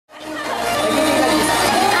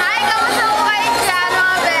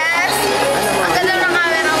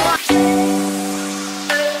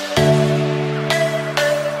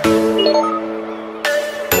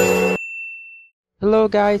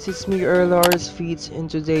guys, it's me EARLRSFEEDS,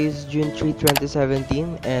 and today is June 3,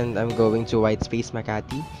 2017 and I'm going to WHITESPACE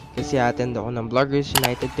Makati kasi attend ako ng Bloggers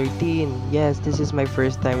United 13. Yes, this is my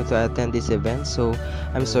first time to attend this event, so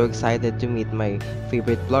I'm so excited to meet my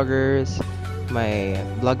favorite bloggers, my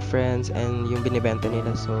blog friends, and yung binibenta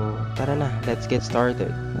nila. So tara na, let's get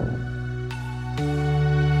started.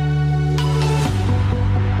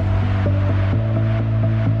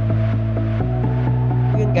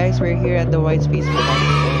 Guys, we're here at the WHITESPACE Makati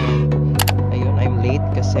and ayun, I'm late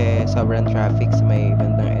kasi sobrang traffic sa may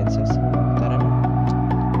bandang EDSA. So tara na.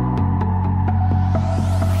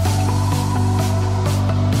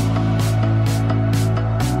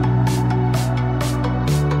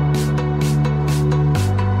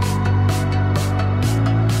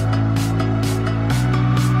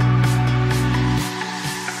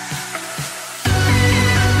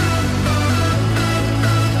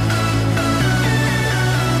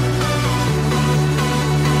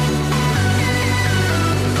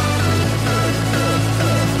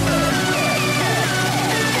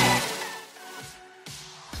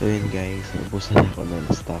 So yun guys, ubos na ako ng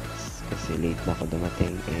stocks kasi late na ako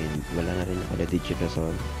dumating and wala na rin ako na Deegee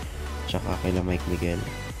Razon tsaka kila Miguel.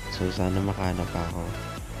 So sana makahanap pa ako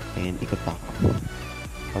and ikot pa ako.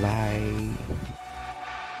 Bye-bye!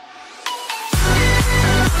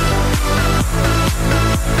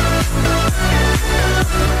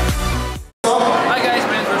 Hi guys,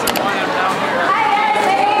 Vinz San Juan. I'm down here. Hi guys,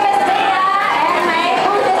 my name is Leah and my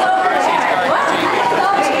food is over there. What?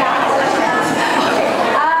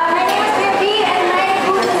 My name is Deegee and my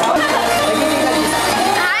food is over there.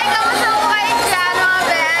 Hi, kamusta po kayo dyan mga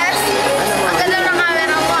best? Ang ganda ng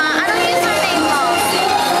camera mo ha. Anong username mo?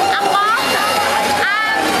 Ako?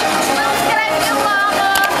 Subscribe niyo po ako.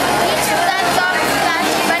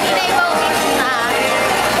 youtube.com/Baninay Bautista.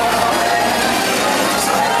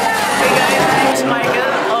 Hey guys, this is Michael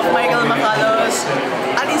of Macalos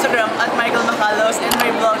at Instagram at Michael Macalos, and my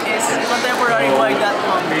blog is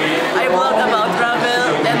contemporaryboy.com. I blog about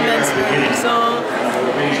travel and menswear, so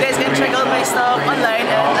you guys can check out my stuff online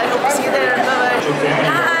and I hope to see you there. Bye bye.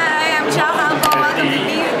 Hi, I'm Ocampo. Welcome to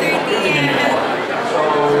BU13.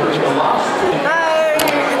 Hi,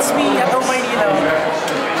 it's me at Nilo.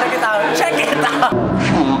 Check it out. Check it out.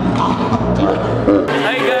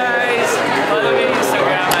 Hi guys, follow me on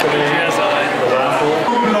Instagram at Deegee Razon.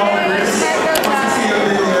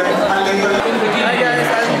 Hi guys,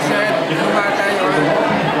 I'm Makati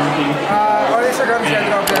on Instagram,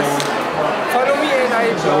 Gerald Robles. Follow me and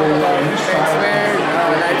I blog about menswear,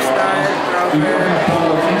 lifestyle, travel,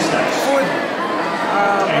 food.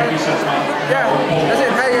 Yeah, that's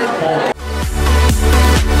it. Hi guys.